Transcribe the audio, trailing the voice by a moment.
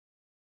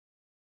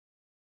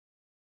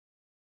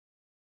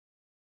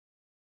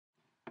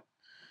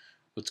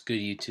What's good,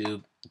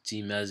 YouTube? It's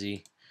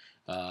Emesi.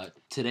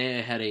 Today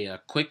I had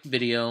a quick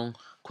video,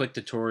 quick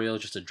tutorial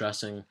just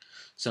addressing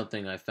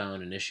something I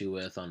found an issue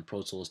with on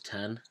Pro Tools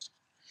 10.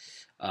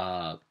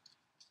 Uh,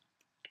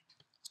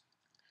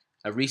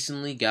 I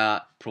recently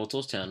got Pro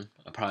Tools 10,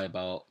 probably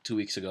about 2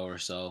 weeks ago or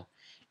so,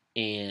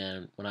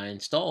 and when I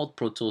installed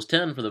Pro Tools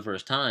 10 for the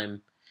first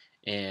time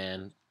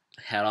and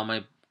had all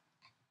my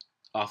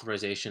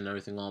authorization and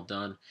everything all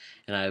done,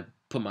 and I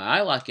put my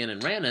iLok in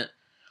and ran it,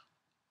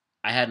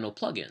 I had no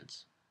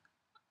plugins.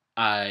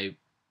 I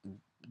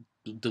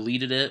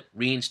deleted it,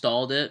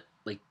 reinstalled it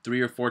like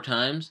 3 or 4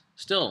 times,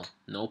 still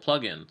no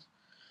plugins.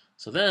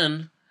 So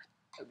then,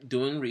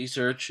 doing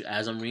research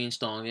as I'm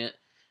reinstalling it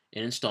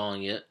and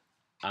installing it,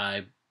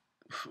 I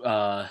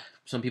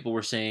some people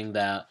were saying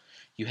that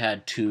you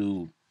had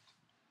to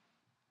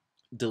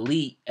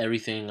delete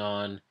everything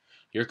on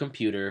your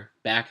computer,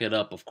 back it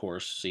up, of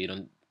course, so you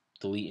don't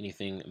delete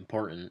anything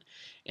important,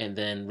 and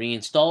then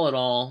reinstall it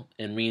all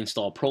and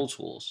reinstall Pro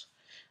Tools.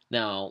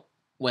 Now,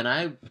 when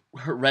I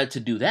read to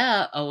do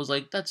that, I was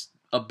like, that's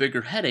a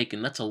bigger headache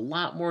and that's a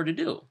lot more to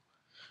do.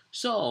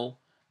 So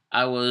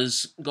I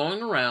was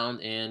going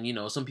around,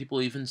 and some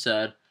people even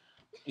said,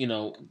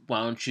 why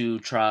don't you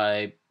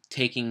try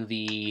taking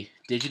the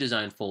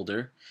DigiDesign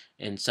folder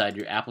inside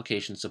your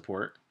application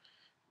support.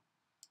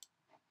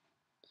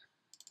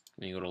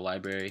 Then you go to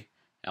Library,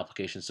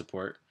 Application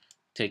Support,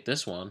 take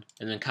this one,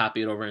 and then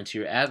copy it over into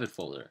your Avid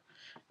folder.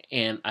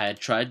 And I had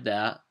tried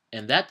that,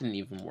 and that didn't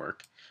even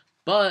work.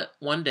 But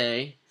one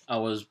day, I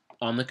was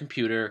on the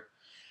computer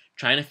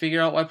trying to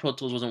figure out why Pro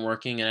Tools wasn't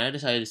working, and I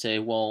decided to say,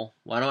 well,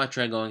 why don't I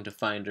try going to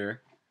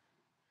Finder,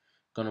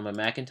 go to my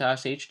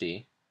Macintosh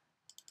HD,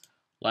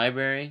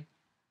 Library,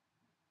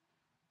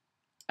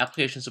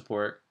 Application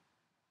Support,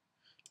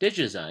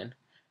 DigiDesign,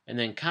 and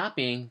then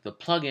copying the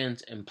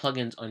plugins and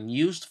plugins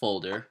unused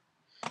folder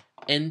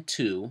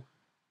into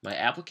my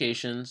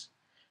Applications,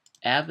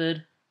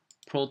 Avid,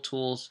 Pro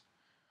Tools,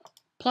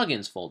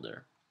 Plugins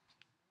folder.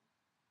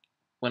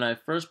 When I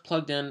first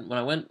opened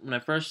up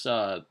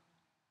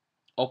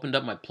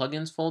my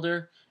plugins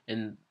folder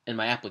in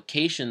my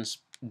applications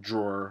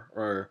drawer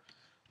or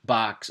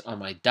box on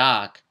my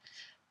dock,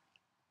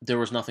 there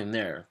was nothing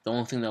there. The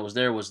only thing that was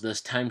there was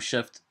this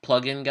Timeshift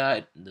plugin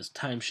guide, this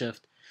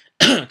Timeshift,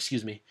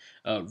 excuse me,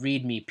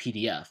 README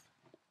PDF.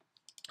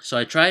 So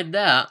I tried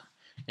that,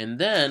 and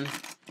then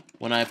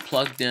when I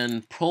plugged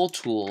in Pro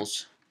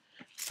Tools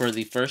for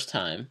the first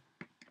time,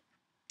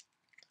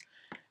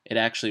 it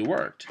actually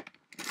worked.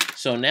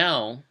 So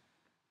now,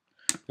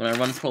 when I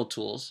run Pro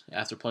Tools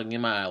after plugging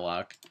in my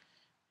iLok,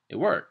 it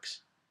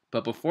works.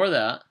 But before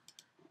that,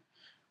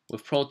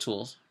 with Pro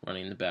Tools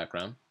running in the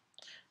background,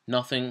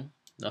 nothing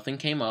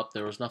came up.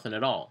 There was nothing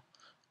at all.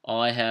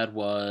 All I had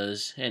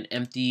was an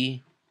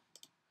empty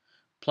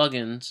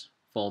plugins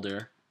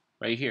folder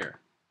right here.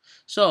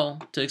 So,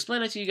 to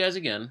explain it to you guys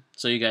again,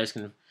 so you guys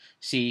can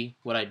see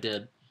what I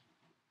did,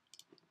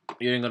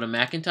 you're going to go to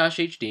Macintosh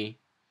HD,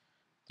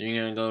 then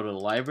you're going to go to the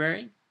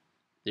Library,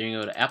 then you're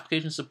going to go to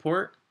Application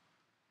Support,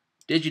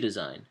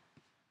 DigiDesign.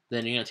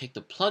 Then you're going to take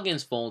the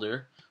plugins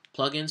folder,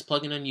 plugins,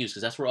 plugin unused,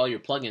 because that's where all your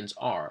plugins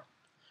are.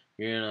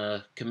 You're going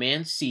to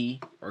Command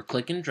C or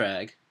click and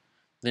drag,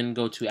 then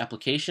go to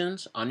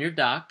Applications on your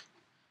dock,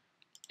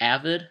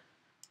 Avid,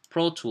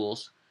 Pro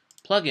Tools,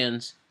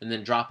 plugins, and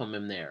then drop them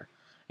in there.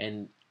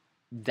 And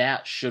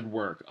that should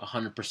work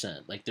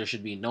 100%. Like, there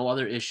should be no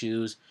other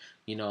issues.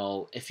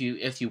 If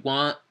you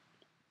want,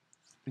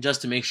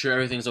 just to make sure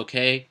everything's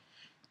okay,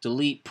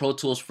 delete Pro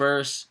Tools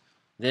first,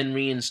 then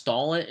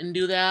reinstall it and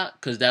do that,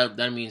 because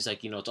that means,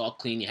 like, it's all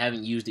clean, you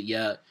haven't used it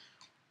yet,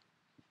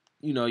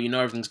 you know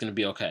everything's going to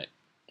be okay.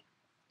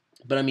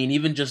 But I mean,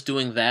 even just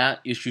doing that,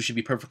 you should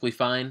be perfectly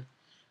fine.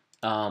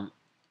 I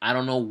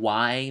don't know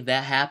why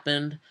that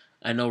happened.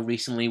 I know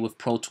recently with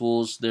Pro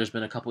Tools, there's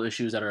been a couple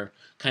issues that are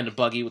kind of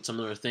buggy with some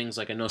of their things.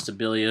 Like, I know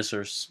Sibelius,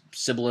 the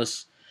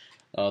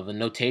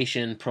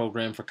notation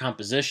program for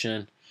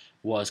composition,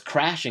 was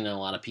crashing on a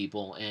lot of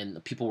people,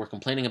 and people were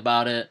complaining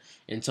about it,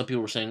 and some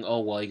people were saying, oh,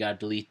 well, you gotta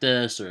delete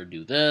this or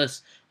do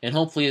this, and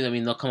hopefully, I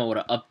mean, they'll come up with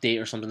an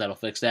update or something that'll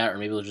fix that, or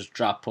maybe they'll just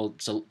drop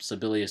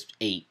Sibelius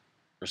 8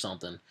 or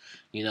something,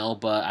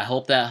 but I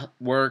hope that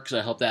works.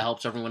 I hope that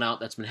helps everyone out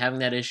that's been having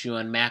that issue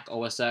on Mac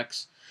OS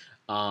X.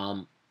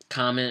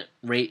 Comment,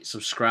 rate,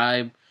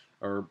 subscribe,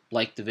 or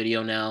like the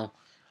video now.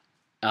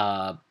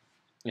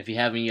 If you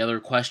have any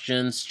other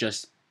questions,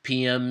 just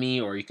PM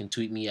me, or you can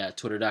tweet me at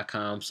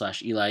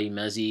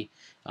twitter.com/EliEmesi.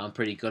 I'm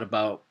pretty good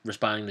about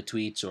responding to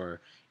tweets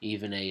or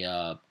even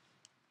a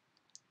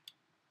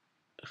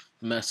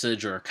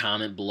message or a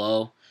comment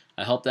below.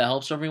 I hope that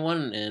helps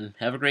everyone, and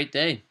have a great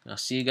day. I'll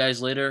see you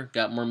guys later.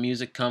 Got more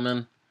music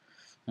coming,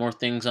 more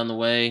things on the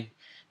way.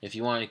 If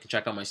you want, you can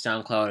check out my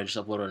SoundCloud. I just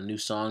uploaded a new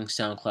song,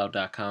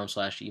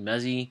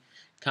 soundcloud.com/Emesi.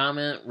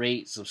 Comment,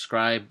 rate,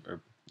 subscribe,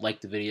 or like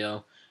the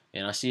video,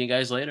 and I'll see you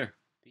guys later.